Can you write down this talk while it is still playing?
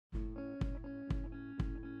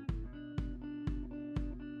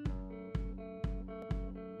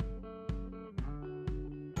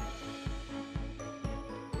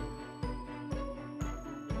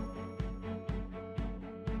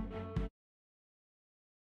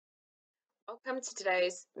Welcome to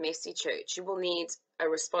today's messy church. You will need a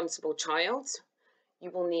responsible child.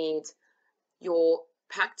 You will need your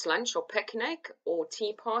packed lunch or picnic or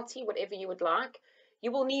tea party, whatever you would like.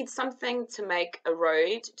 You will need something to make a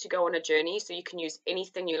road to go on a journey, so you can use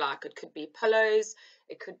anything you like. It could be pillows,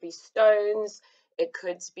 it could be stones, it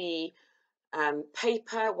could be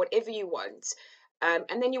paper, whatever you want.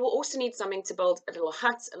 And then you will also need something to build a little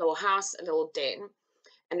hut, a little house, a little den.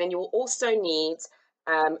 And then you will also need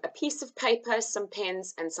a piece of paper, some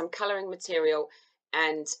pens, and some colouring material.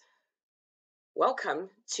 And welcome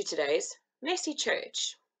to today's messy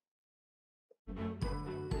church.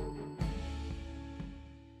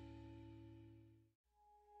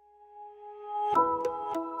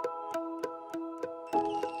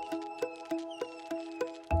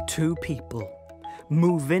 Two people,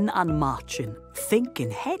 moving and marching,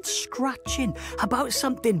 thinking, head scratching about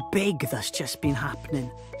something big that's just been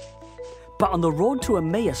happening. But on the road to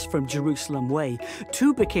Emmaus from Jerusalem way,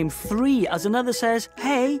 two became three as another says,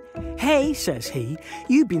 Hey, says he,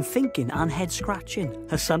 you've been thinking and head scratching.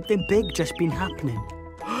 Has something big just been happening?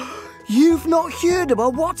 You've not heard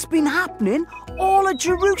about what's been happening? All of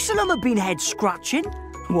Jerusalem have been head scratching.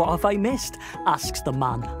 What have I missed? Asks the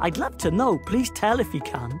man. I'd love to know, please tell if you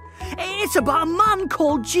can. It's about a man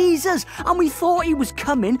called Jesus, and we thought he was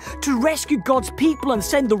coming to rescue God's people and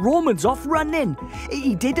send the Romans off running.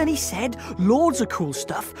 He did, and he said loads of cool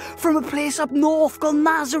stuff from a place up north called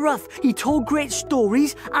Nazareth. He told great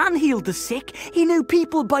stories and healed the sick. He knew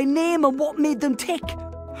people by name and what made them tick.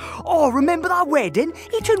 Oh, remember that wedding?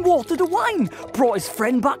 He turned water to wine, brought his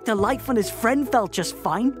friend back to life, and his friend felt just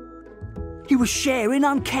fine. He was sharing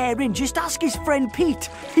and caring, just ask his friend Pete.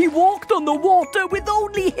 He walked on the water with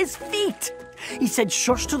only his feet. He said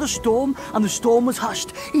shush to the storm, and the storm was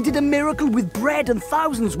hushed. He did a miracle with bread, and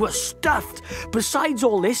thousands were stuffed. Besides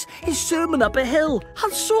all this, his sermon up a hill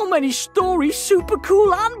had so many stories, super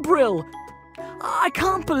cool and brill. I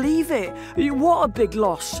can't believe it. What a big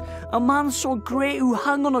loss. A man so great who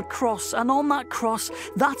hung on a cross, and on that cross,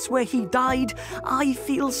 that's where he died. I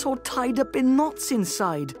feel so tied up in knots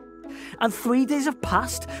inside. And 3 days have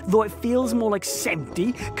passed, though it feels more like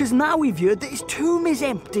 70, 'cause now we've heard that his tomb is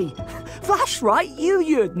empty. That's right, you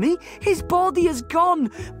heard me. His body is gone.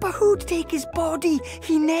 But who'd take his body?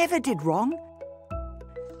 He never did wrong.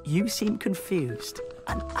 You seem confused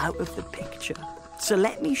and out of the picture. So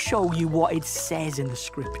let me show you what it says in the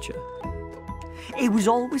scripture. It was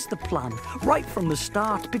always the plan, right from the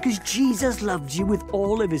start, because Jesus loved you with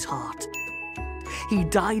all of his heart. He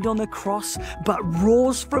died on the cross, but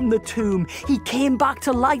rose from the tomb. He came back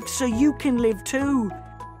to life so you can live too.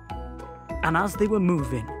 And as they were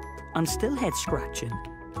moving, and still head scratching,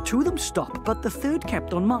 two of them stopped, but the third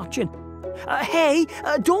kept on marching. Hey,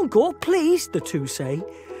 don't go, please, the two say.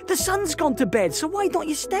 The sun's gone to bed, so why don't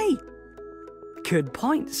you stay? Good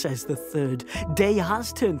point, says the third. Day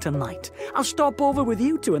has turned to night. I'll stop over with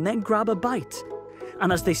you two and then grab a bite.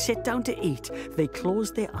 And as they sit down to eat, they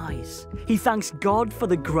close their eyes. He thanks God for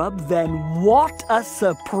the grub, then what a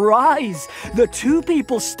surprise! The two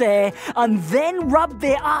people stare and then rub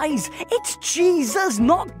their eyes. It's Jesus,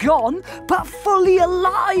 not gone, but fully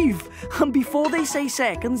alive. And before they say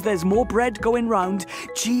seconds, there's more bread going round.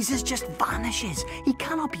 Jesus just vanishes. He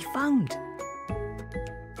cannot be found.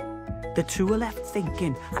 The two are left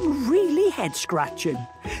thinking and really head-scratching.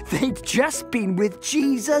 They'd just been with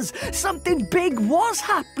Jesus. Something big was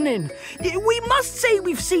happening. We must say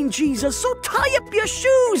we've seen Jesus, so tie up your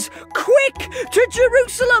shoes. Quick, to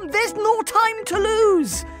Jerusalem, there's no time to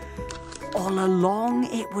lose. All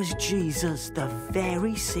along it was Jesus, the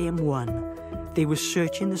very same one. They were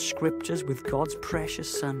searching the scriptures with God's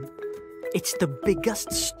precious Son. It's the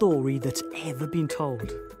biggest story that's ever been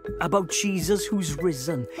told. About Jesus who's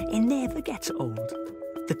risen. It never gets old.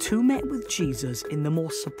 The two met with Jesus in the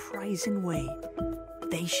most surprising way.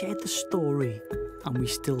 They shared the story, and we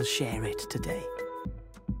still share it today.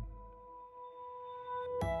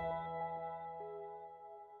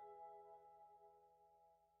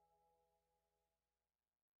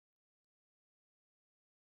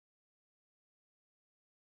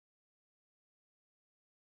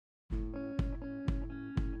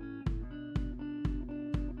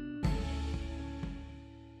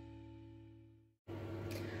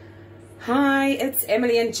 Hi, it's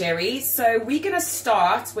Emily and Jerry. So we're going to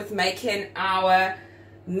start with making our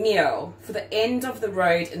meal for the end of the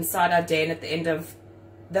road inside our den at the end of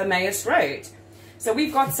the Emmaus Road. So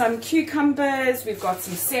we've got some cucumbers, we've got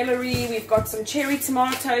some celery, we've got some cherry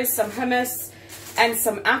tomatoes, some hummus and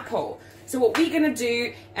some apple. So what we're going to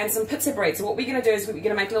do, and some pizza bread. So what we're going to do is we're going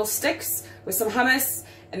to make little sticks with some hummus,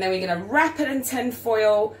 and then we're going to wrap it in tin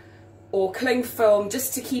foil, or cling film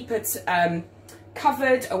just to keep it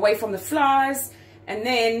covered away from the flies.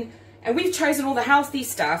 And we've chosen all the healthy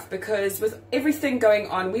stuff because with everything going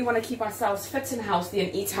on, we want to keep ourselves fit and healthy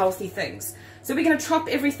and eat healthy things. So we're going to chop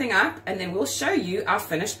everything up and then we'll show you our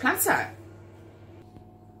finished platter.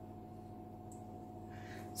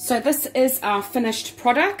 So this is our finished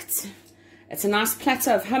product. It's a nice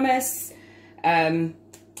platter of hummus,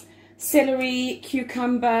 celery,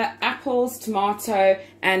 cucumber, apples, tomato,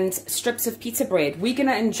 and strips of pita bread. We're going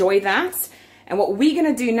to enjoy that. And what we're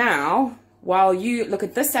going to do now, while you look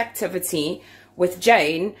at this activity with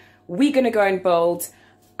Jane, we're going to go and build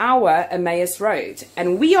our Emmaus Road.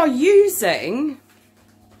 And we are using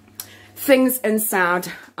things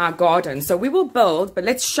inside our garden. So we will build, but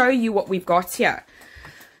let's show you what we've got here.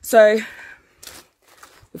 So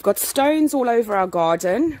we've got stones all over our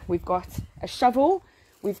garden. We've got a shovel.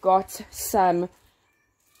 We've got some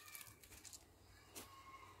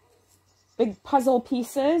big puzzle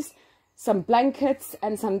pieces, some blankets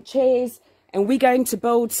and some chairs, and we're going to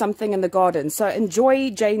build something in the garden. So enjoy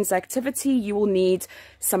Jane's activity. You will need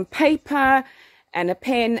some paper and a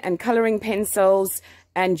pen and colouring pencils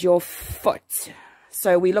and your foot.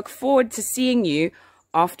 So we look forward to seeing you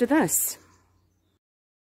after this.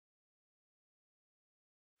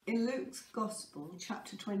 In Luke's Gospel,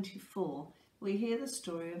 chapter 24, we hear the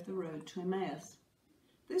story of the road to Emmaus.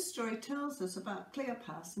 This story tells us about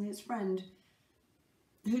Cleopas and his friend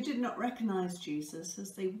who did not recognise Jesus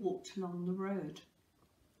as they walked along the road.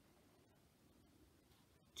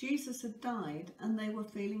 Jesus had died and they were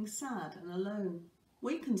feeling sad and alone.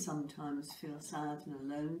 We can sometimes feel sad and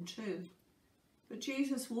alone too. But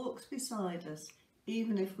Jesus walks beside us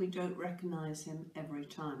even if we don't recognise him every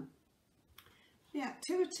time. The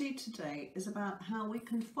activity today is about how we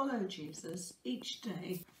can follow Jesus each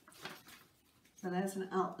day. So there's an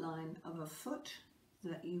outline of a foot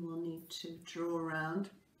that you will need to draw around,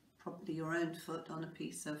 probably your own foot, on a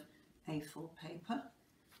piece of A4 paper.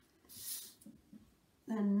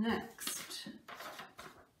 Then next,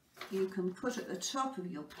 you can put at the top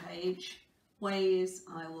of your page, ways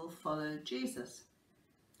I will follow Jesus.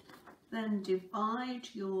 Then divide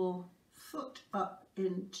your foot up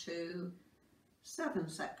into 7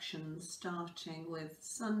 sections, starting with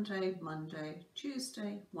Sunday, Monday,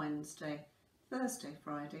 Tuesday, Wednesday, Thursday,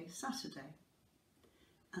 Friday, Saturday.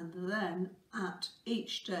 And then at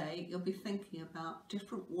each day you'll be thinking about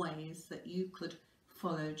different ways that you could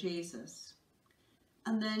follow Jesus.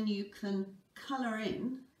 And then you can colour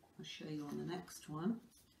in, I'll show you on the next one,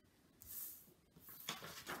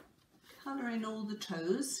 colour in all the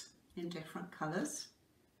toes in different colours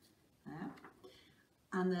there.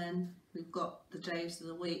 And then we've got the days of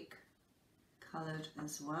the week coloured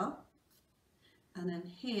as well. And then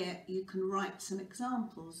here you can write some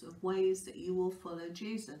examples of ways that you will follow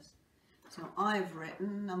Jesus. So I've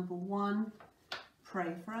written number 1,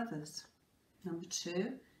 pray for others. Number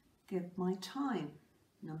 2, give my time.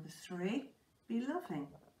 Number 3, be loving.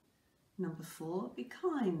 Number 4, be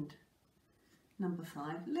kind. Number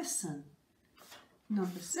 5, listen.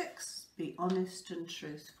 Number 6, be honest and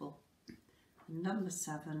truthful. And number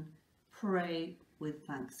 7, pray with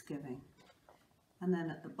thanksgiving. And then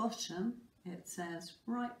at the bottom it says,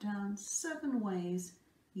 write down 7 ways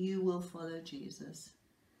you will follow Jesus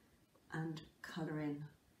and colour in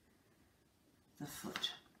the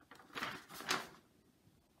foot.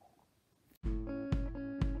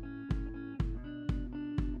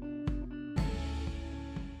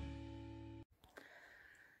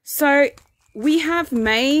 So we have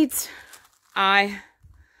made our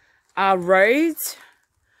road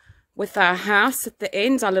with our house at the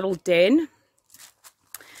end, our little den.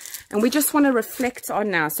 And we just want to reflect on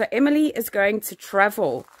now. So Emily is going to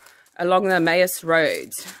travel along the Emmaus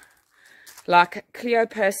Road like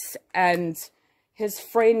Cleopas and his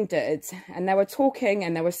friend did. And they were talking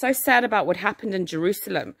and they were so sad about what happened in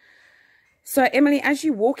Jerusalem. So Emily, as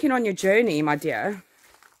you're walking on your journey, my dear,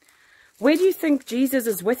 where do you think Jesus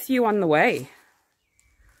is with you on the way?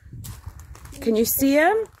 Can you see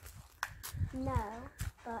him? No,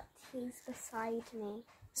 but he's beside me.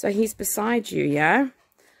 So he's beside you, yeah?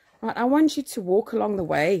 Right, I want you to walk along the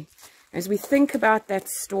way as we think about that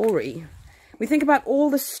story. We think about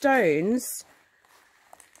all the stones,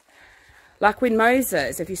 like when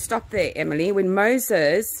Moses, if you stop there, Emily, when all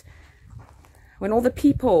the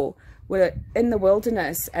people were in the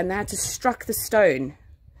wilderness and they had to struck the stone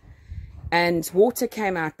and water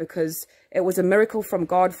came out because it was a miracle from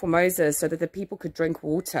God for Moses so that the people could drink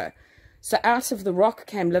water. So out of the rock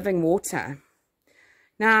came living water.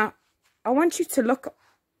 Now, I want you to look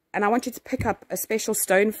and I want you to pick up a special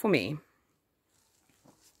stone for me.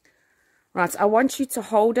 Right, I want you to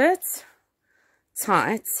hold it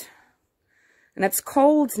tight. And it's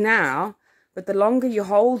cold now, but the longer you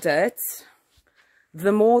hold it,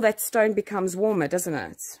 the more that stone becomes warmer, doesn't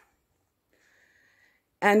it?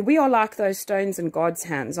 And we are like those stones in God's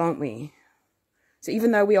hands, aren't we? So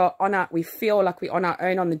even though we feel like we're on our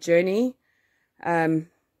own on the journey,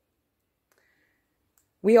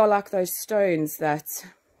 we are like those stones that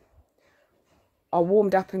are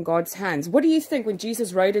warmed up in God's hands. What do you think when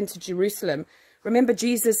Jesus rode into Jerusalem? Remember,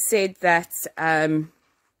 Jesus said that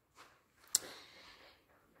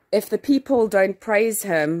if the people don't praise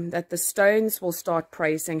him, that the stones will start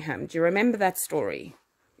praising him. Do you remember that story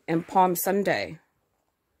in Palm Sunday?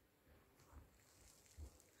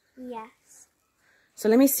 Yes. So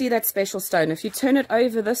let me see that special stone. If you turn it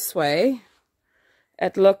over this way,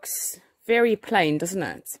 it looks very plain, doesn't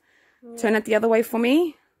it? Yeah. Turn it the other way for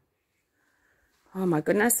me. Oh my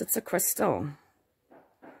goodness, it's a crystal.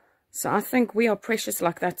 So I think we are precious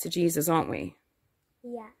like that to Jesus, aren't we?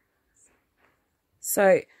 Yeah.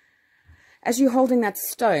 So as you're holding that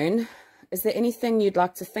stone, is there anything you'd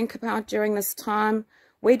like to think about during this time?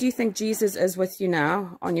 Where do you think Jesus is with you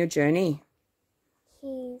now on your journey?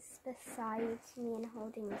 He's beside me and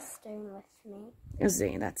holding the stone with me. Is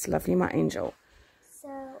he? That's lovely, my angel. So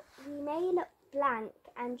we may look blank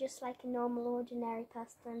and just like a normal, ordinary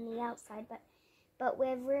person on the outside, but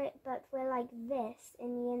we're like this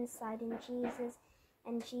in the inside, and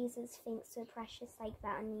Jesus thinks we're precious like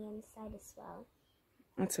that on the inside as well.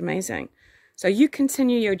 That's amazing. So you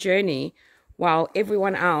continue your journey while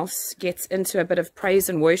everyone else gets into a bit of praise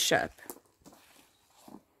and worship.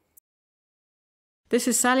 This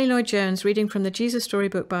is Sally Lloyd-Jones reading from the Jesus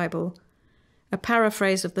Storybook Bible, a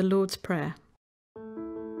paraphrase of the Lord's Prayer.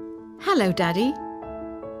 Hello, Daddy.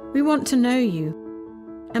 We want to know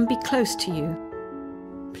you and be close to you.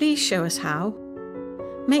 Please show us how.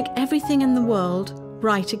 Make everything in the world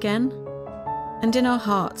right again, and in our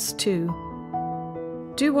hearts too.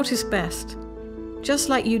 Do what is best, just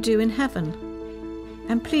like you do in heaven.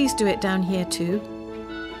 And please do it down here too.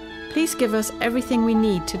 Please give us everything we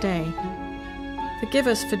need today. Forgive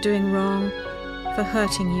us for doing wrong, for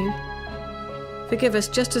hurting you. Forgive us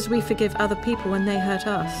just as we forgive other people when they hurt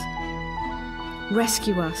us.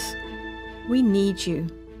 Rescue us. We need you.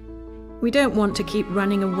 We don't want to keep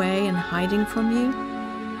running away and hiding from you.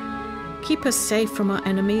 Keep us safe from our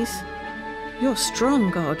enemies. You're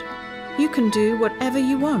strong, God. You can do whatever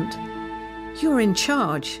you want. You're in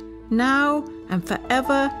charge, now and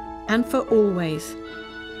forever and for always.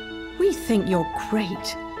 We think you're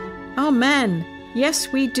great. Amen.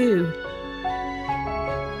 Yes, we do.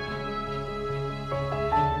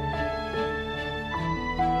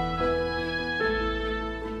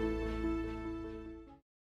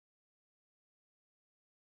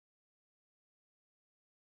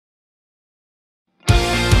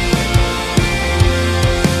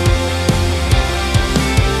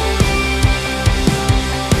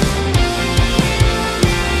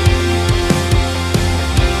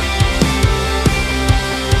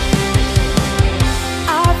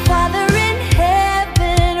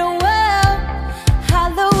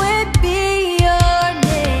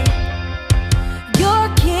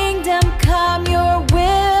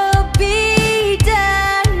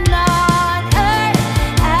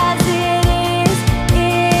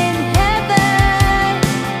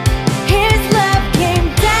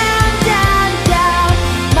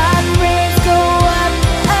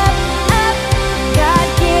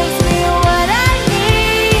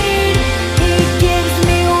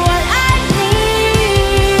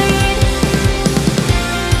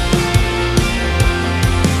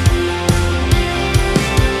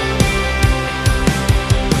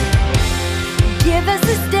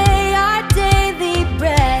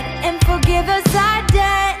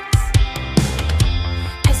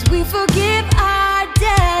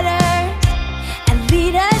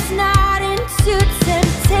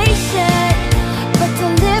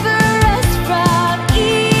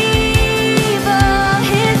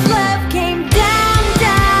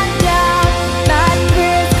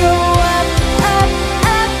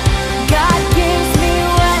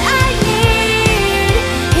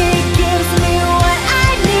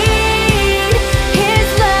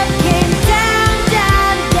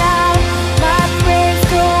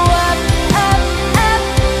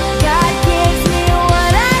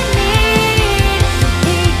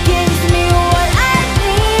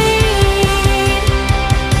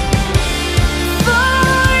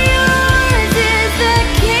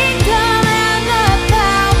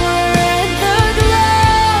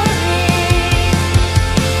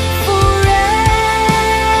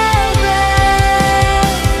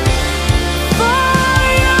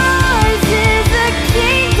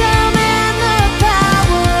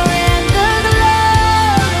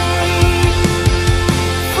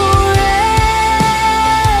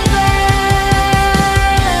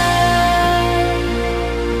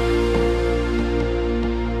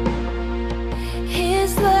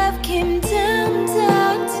 love came down,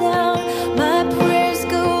 down, down. My prayers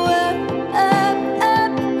go up, up,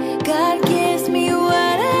 up. God gives me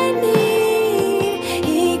what I need.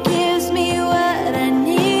 He gives me what I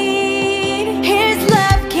need. His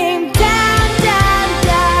love came down, down,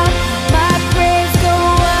 down. My prayers go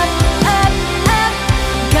up, up, up.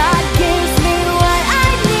 God gives me what I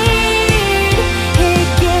need. He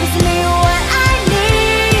gives me what I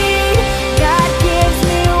need. God gives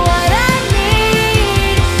me what I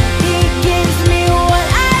need. He gives me what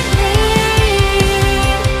I need.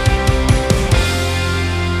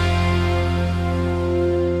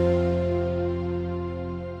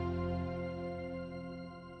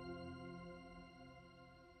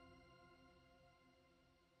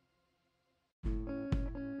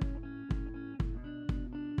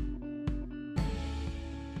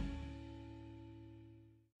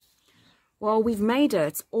 Well, we've made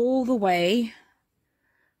it all the way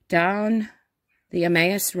down the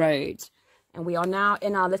Emmaus Road, and we are now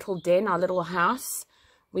in our little den, our little house.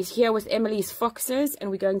 We're here with Emily's foxes, and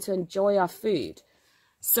we're going to enjoy our food.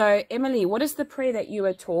 So, Emily, what is the prayer that you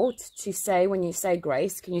were taught to say when you say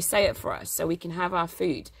grace? Can you say it for us so we can have our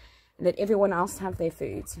food and let everyone else have their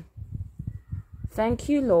food? Thank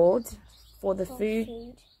you, Lord, for the food.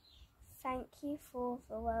 Thank you for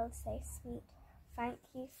the world so sweet. Thank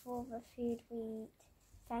you for the food we eat.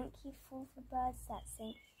 Thank you for the birds that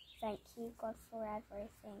sing. Thank you, God, for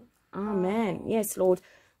everything. Amen. Yes, Lord.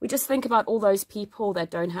 We just think about all those people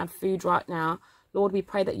that don't have food right now. Lord, we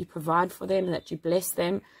pray that you provide for them and that you bless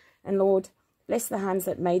them. And Lord, bless the hands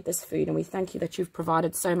that made this food. And we thank you that you've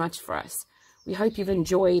provided so much for us. We hope you've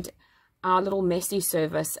enjoyed our little messy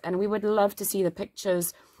service. And we would love to see the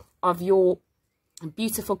pictures of your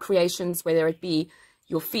beautiful creations, whether it be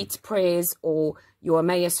your feet prayers or your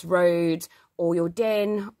Emmaus Road or your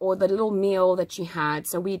den or the little meal that you had.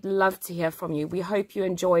 So we'd love to hear from you. We hope you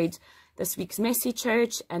enjoyed this week's Messy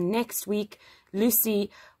Church, and next week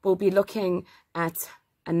Lucy will be looking at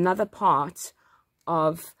another part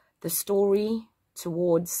of the story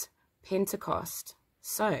towards Pentecost.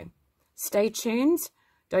 So stay tuned.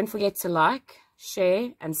 Don't forget to like, share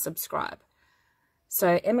and subscribe.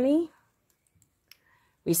 So Emily,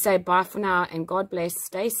 we say bye for now and God bless.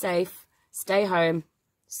 Stay safe, stay home,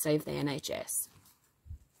 save the NHS.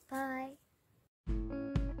 Bye.